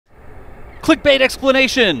Clickbait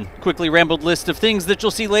explanation. Quickly rambled list of things that you'll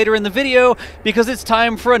see later in the video because it's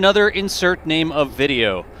time for another insert name of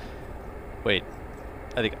video. Wait,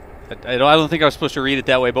 I don't think I was supposed to read it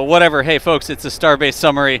that way, but whatever. Hey folks, it's a Starbase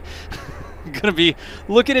summary. Gonna be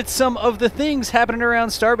looking at some of the things happening around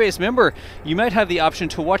Starbase. Remember, you might have the option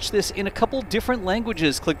to watch this in a couple different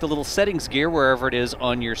languages. Click the little settings gear wherever it is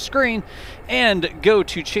on your screen and go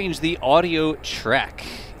to change the audio track.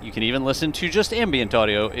 You can even listen to just ambient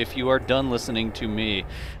audio if you are done listening to me.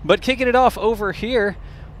 But kicking it off over here,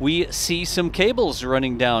 we see some cables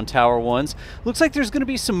running down Tower 1s. Looks like there's going to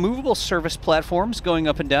be some movable service platforms going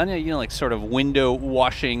up and down, you know, like sort of window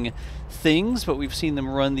washing things, but we've seen them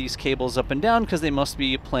run these cables up and down because they must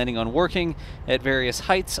be planning on working at various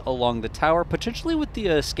heights along the tower, potentially with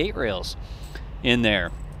the skate rails in there.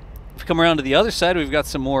 If we come around to the other side, we've got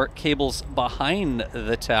some more cables behind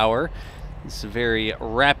the tower. It's a very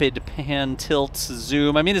rapid pan, tilt,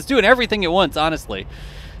 zoom. I mean, it's doing everything at once, honestly,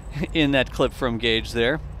 in that clip from Gage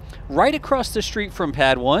there. Right across the street from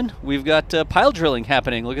Pad 1, we've got pile drilling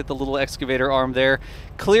happening. Look at the little excavator arm there,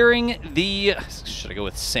 clearing the, should I go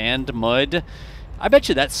with sand, mud? I bet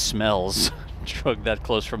you that smells, drug that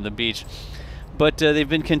close from the beach. But they've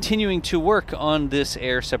been continuing to work on this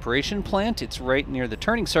air separation plant. It's right near the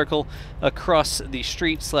turning circle across the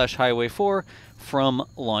street / Highway 4 from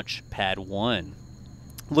Launch Pad 1.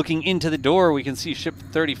 Looking into the door, we can see Ship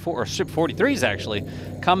 34, or Ship 43's actually,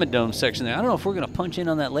 Common Dome section there. I don't know if we're going to punch in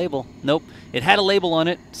on that label. Nope. It had a label on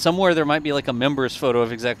it. Somewhere there might be like a member's photo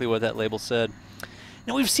of exactly what that label said.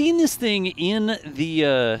 Now, we've seen this thing in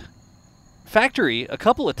the factory a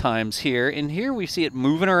couple of times here, and here we see it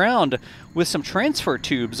moving around with some transfer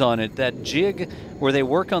tubes on it. That jig where they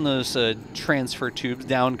work on those transfer tubes,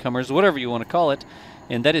 downcomers, whatever you want to call it.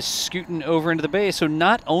 And that is scooting over into the bay. So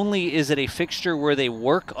not only is it a fixture where they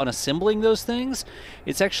work on assembling those things,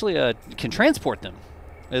 it's actually can transport them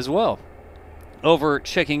as well. Over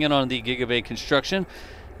checking in on the Giga Bay Construction,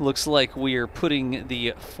 looks like we are putting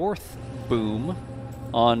the 4th boom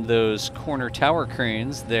on those corner tower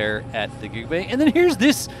cranes there at the Giga Bay. And then here's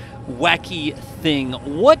this wacky thing.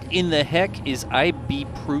 What in the heck is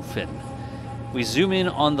ibeproofin? We zoom in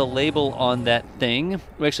on the label on that thing.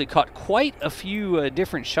 We actually caught quite a few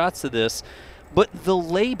different shots of this, but the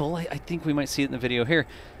label, I think we might see it in the video here,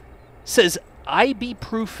 says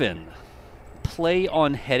ibeproofin. Play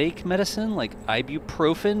on headache medicine, like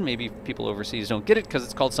ibuprofen. Maybe people overseas don't get it because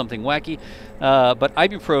it's called something wacky, but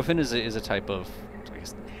ibuprofen is a type of, I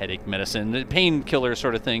guess, headache medicine, painkiller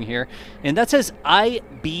sort of thing here, and that says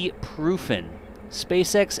ibeproofin.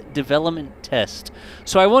 SpaceX development test.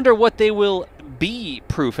 So I wonder what they will be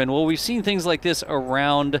proofing. Well, we've seen things like this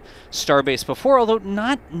around Starbase before, although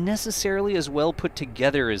not necessarily as well put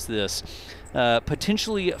together as this.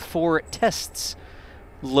 Potentially for tests,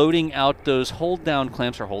 loading out those hold-down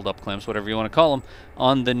clamps, or hold-up clamps, whatever you want to call them,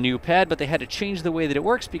 on the new pad, but they had to change the way that it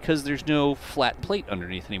works because there's no flat plate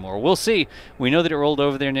underneath anymore. We'll see. We know that it rolled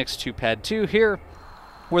over there next to Pad 2 here,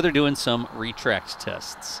 where they're doing some retract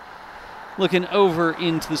tests. Looking over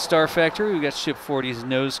into the Starfactory, we've got Ship 40's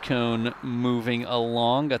Nosecone moving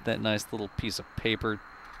along. Got that nice little piece of paper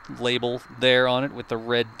label there on it with the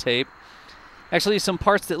red tape. Actually, some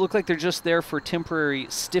parts that look like they're just there for temporary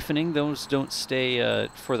stiffening. Those don't stay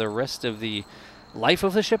for the rest of the life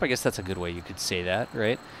of the ship. I guess that's a good way you could say that,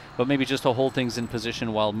 right? But maybe just to hold things in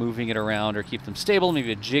position while moving it around or keep them stable.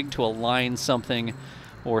 Maybe a jig to align something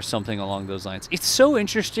or something along those lines. It's so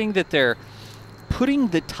interesting that they're putting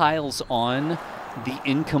the tiles on the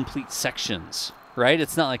incomplete sections, right?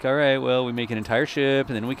 It's not like, all right, well, we make an entire ship,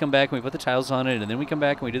 and then we come back and we put the tiles on it, and then we come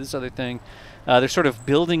back and we do this other thing. They're sort of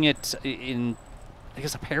building it in, I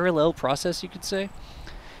guess, a parallel process, you could say.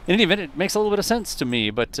 In any event, it makes a little bit of sense to me,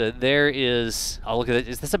 but there is, I'll look at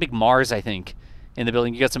it, that's a big Mars, I think, in the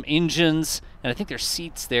building. You got some engines, and I think there's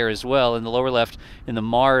seats there as well in the lower left. In the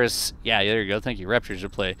Mars, yeah, there you go, thank you,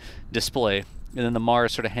 Raptor Display. And then the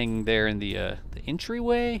Mars sort of hanging there in the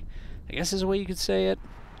entryway, I guess is a way you could say it.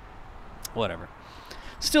 Whatever.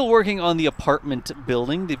 Still working on the apartment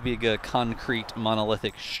building, the big concrete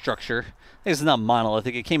monolithic structure. I guess it's not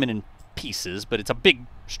monolithic, it came in pieces, but it's a big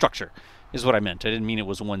structure, is what I meant. I didn't mean it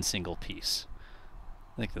was one single piece.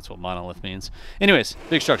 I think that's what monolith means. Anyways,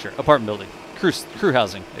 big structure, apartment building, crew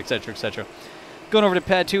housing, etc., etc. Going over to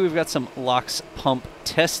Pad 2, we've got some LOX Pump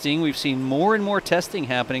Testing. We've seen more and more testing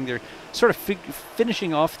happening. They're sort of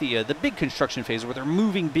finishing off the big construction phase where they're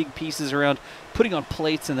moving big pieces around, putting on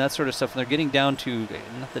plates and that sort of stuff, and they're getting down to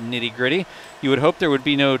not the nitty-gritty. You would hope there would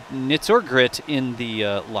be no nits or grit in the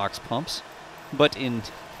LOX pumps, but in...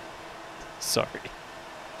 Sorry.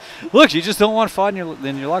 Look, you just don't want FOD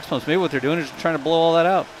in your LOX pumps. Maybe what they're doing is trying to blow all that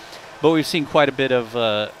out. But we've seen quite a bit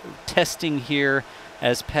of testing here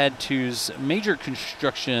as Pad 2's major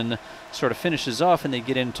construction sort of finishes off and they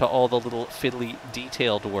get into all the little fiddly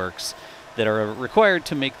detailed works that are required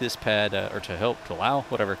to make this pad, or to help, to allow,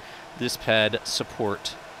 whatever, this pad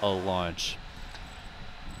support a launch.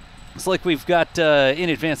 It's like we've got, in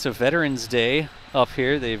advance of Veterans Day up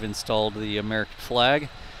here, they've installed the American flag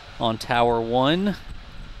on Tower 1.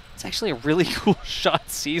 It's actually a really cool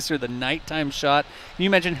shot, Caesar, the nighttime shot. Can you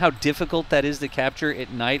imagine how difficult that is to capture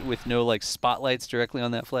at night with no like spotlights directly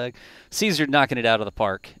on that flag? Caesar knocking it out of the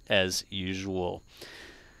park as usual.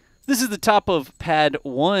 This is the top of Pad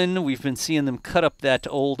 1. We've been seeing them cut up that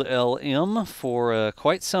old LM for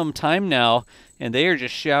quite some time now, and they are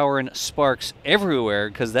just showering sparks everywhere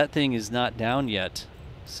because that thing is not down yet.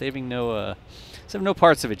 Saving no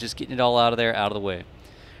parts of it, just getting it all out of there, out of the way.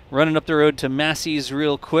 Running up the road to Masseys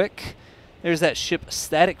real quick. There's that ship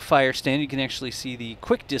static fire stand. You can actually see the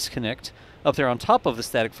quick disconnect up there on top of the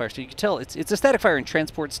static fire stand. You can tell it's a static fire and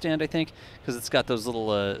transport stand, I think, because it's got those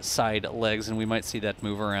little side legs, and we might see that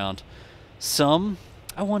move around some.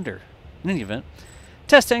 I wonder. In any event,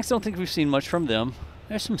 test tanks, don't think we've seen much from them.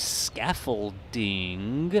 There's some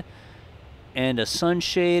scaffolding and a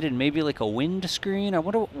sunshade and maybe like a wind screen. I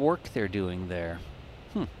wonder what work they're doing there.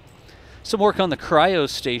 Some work on the Cryo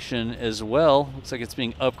station as well. Looks like it's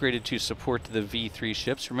being upgraded to support the V3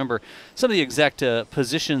 ships. Remember, some of the exact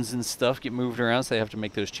positions and stuff get moved around, so they have to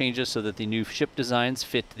make those changes so that the new ship designs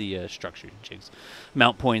fit the structure, jigs,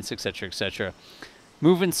 mount points, etc., etc.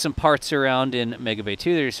 Moving some parts around in Mega Bay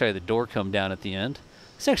 2. There you saw the door come down at the end.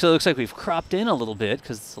 This actually looks like we've cropped in a little bit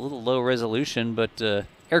because it's a little low resolution, but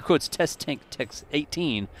air quotes test tank Tex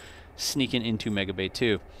 18 sneaking into Mega Bay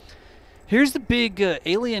 2. Here's the big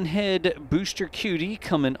alien head booster QD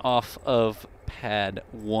coming off of Pad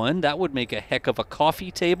 1. That would make a heck of a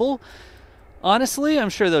coffee table. Honestly, I'm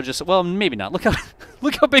sure they'll just, well, maybe not. Look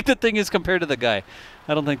how big the thing is compared to the guy.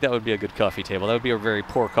 I don't think that would be a good coffee table. That would be a very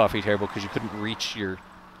poor coffee table because you couldn't reach your,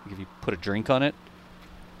 if you put a drink on it.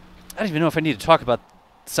 I don't even know if I need to talk about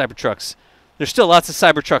Cybertrucks. There's still lots of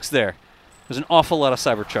Cybertrucks there. There's an awful lot of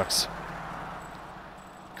Cybertrucks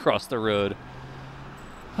across the road.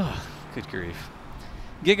 Oh. Good grief.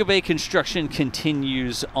 Giga Bay Construction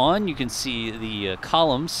continues on. You can see the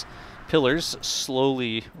columns, pillars,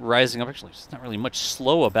 slowly rising up. Actually, there's not really much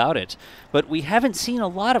slow about it. But we haven't seen a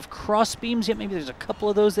lot of cross beams yet. Maybe there's a couple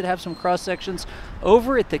of those that have some cross sections.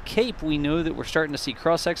 Over at the Cape, we know that we're starting to see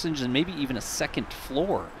cross sections and maybe even a second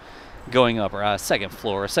floor going up, or a second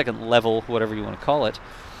floor, a second level, whatever you want to call it.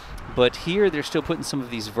 But here, they're still putting some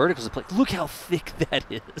of these verticals in place. Look how thick that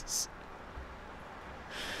is.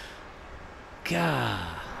 God,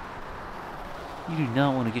 you do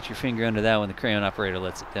not want to get your finger under that when the crane operator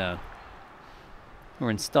lets it down.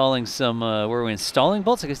 We're installing some, were we installing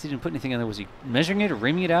bolts? I guess he didn't put anything on there. Was he measuring it or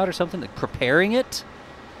reaming it out or something? Like preparing it?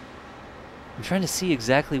 I'm trying to see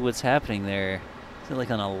exactly what's happening there. Is it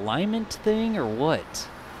like an alignment thing or what?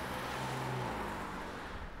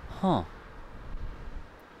 Huh.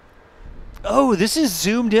 Oh, this is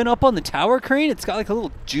zoomed in up on the tower crane? It's got like a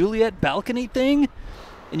little Juliet balcony thing?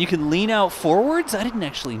 And you can lean out forwards? I didn't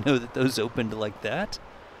actually know that those opened like that.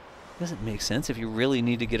 Doesn't make sense if you really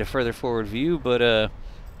need to get a further forward view, but,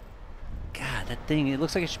 God, that thing, it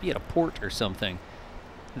looks like it should be at a port or something.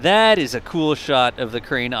 That is a cool shot of the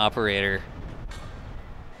crane operator.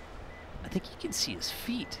 I think you can see his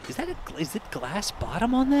feet. Is it glass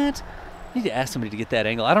bottom on that? I need to ask somebody to get that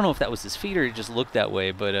angle. I don't know if that was his feet or it just looked that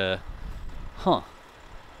way, but, huh.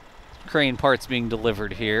 Crane parts being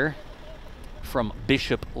delivered here from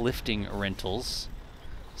Bishop Lifting Rentals.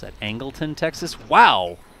 Is that Angleton, Texas?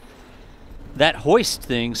 Wow! That hoist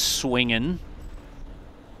thing swinging.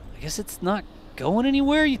 I guess it's not going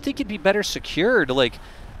anywhere. You'd think it'd be better secured. Like,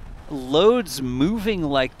 loads moving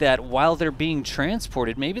like that while they're being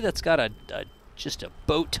transported. Maybe that's got just a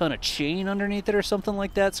boat ton of chain underneath it or something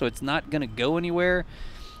like that, so it's not going to go anywhere.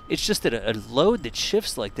 It's just that a load that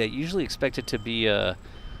shifts like that, usually expect it to be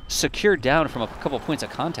secured down from a couple points of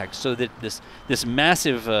contact so that this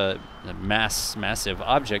massive massive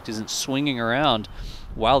object isn't swinging around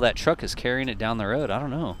while that truck is carrying it down the road. I don't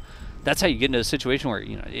know. That's how you get into a situation where,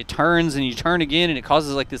 you know, it turns and you turn again and it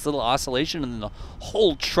causes like this little oscillation and then the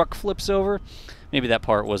whole truck flips over. Maybe that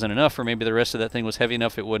part wasn't enough, or maybe the rest of that thing was heavy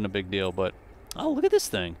enough it wasn't a big deal. But oh, look at this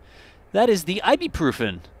thing. That is the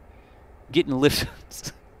ibeproofin getting lifted.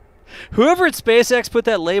 Whoever at SpaceX put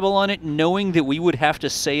that label on it knowing that we would have to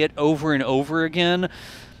say it over and over again,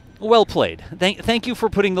 well played. Thank you for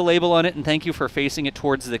putting the label on it, and thank you for facing it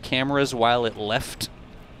towards the cameras while it left.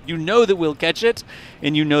 You know that we'll catch it,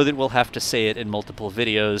 and you know that we'll have to say it in multiple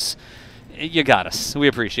videos. You got us. We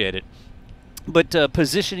appreciate it. But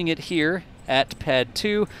positioning it here at Pad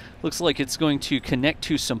 2 looks like it's going to connect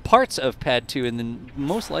to some parts of Pad 2 and then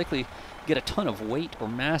most likely get a ton of weight or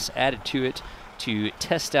mass added to it to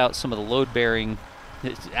test out some of the load-bearing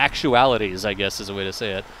actualities, I guess is a way to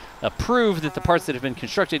say it. Prove that the parts that have been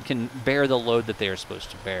constructed can bear the load that they are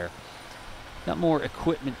supposed to bear. Got more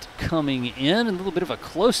equipment coming in. A little bit of a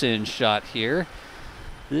close-in shot here.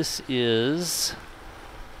 This is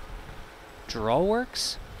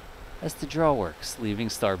Drawworks? That's the Drawworks leaving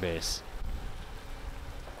Starbase.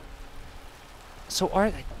 So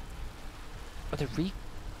are they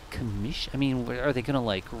recommission? I mean, are they going to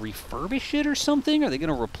like refurbish it or something? Are they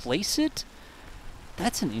going to replace it?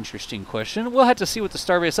 That's an interesting question. We'll have to see what the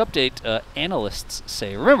Starbase update analysts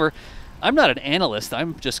say. Remember, I'm not an analyst.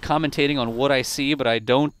 I'm just commentating on what I see, but I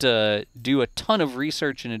don't do a ton of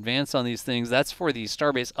research in advance on these things. That's for the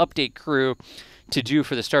Starbase update crew to do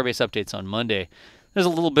for the Starbase updates on Monday. There's a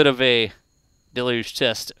little bit of a Deluge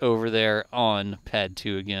test over there on Pad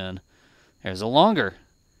 2 again. There's a longer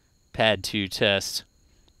Pad 2 test.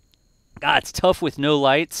 God, it's tough with no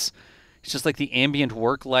lights. It's just like the ambient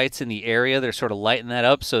work lights in the area. They're sort of lighting that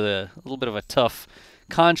up, so a little bit of a tough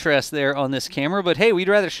contrast there on this camera. But hey, we'd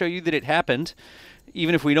rather show you that it happened,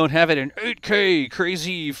 even if we don't have it in 8K,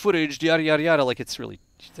 crazy footage, yada, yada, yada. Like, it's really...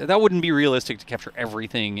 That wouldn't be realistic to capture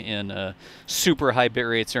everything in super high bit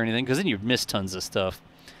rates or anything, because then you'd miss tons of stuff.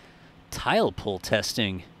 Tile pull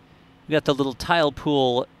testing. You got the little tile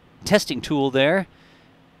pull testing tool there,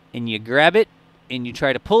 and you grab it, and you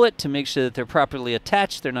try to pull it to make sure that they're properly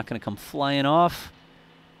attached. They're not going to come flying off.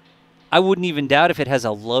 I wouldn't even doubt if it has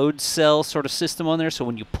a load cell sort of system on there, so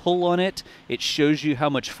when you pull on it, it shows you how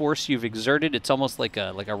much force you've exerted. It's almost like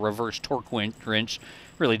a reverse torque wrench.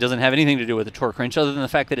 Really doesn't have anything to do with a torque wrench other than the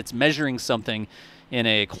fact that it's measuring something in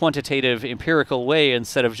a quantitative, empirical way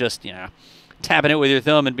instead of just, you know, tapping it with your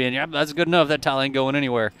thumb and being, yeah, that's good enough, that tile ain't going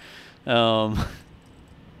anywhere.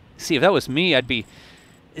 See, if that was me, I'd be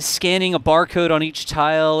scanning a barcode on each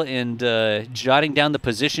tile and jotting down the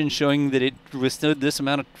position showing that it withstood this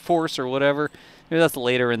amount of force or whatever. Maybe that's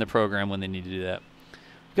later in the program when they need to do that.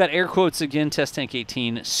 We've got air quotes again, test tank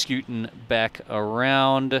 18 scooting back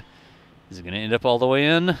around. Is it going to end up all the way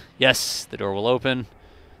in? Yes, the door will open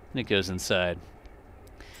and it goes inside.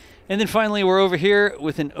 And then finally we're over here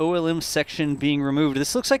with an OLM section being removed.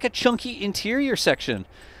 This looks like a chunky interior section.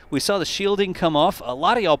 We saw the shielding come off. A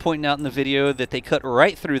lot of y'all pointing out in the video that they cut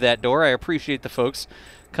right through that door. I appreciate the folks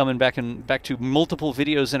coming back to multiple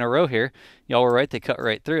videos in a row here. Y'all were right, they cut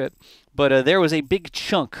right through it. But there was a big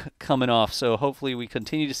chunk coming off, so hopefully we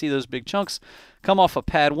continue to see those big chunks come off of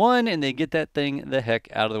Pad 1 and they get that thing the heck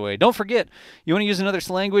out of the way. Don't forget, you want to use another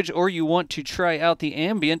language or you want to try out the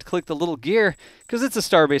ambient, click the little gear, because it's a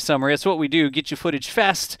Starbase summary. That's what we do, get you footage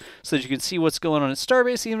fast so that you can see what's going on at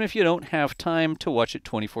Starbase, even if you don't have time to watch it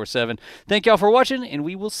 24/7. Thank y'all for watching, and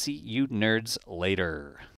we will see you nerds later.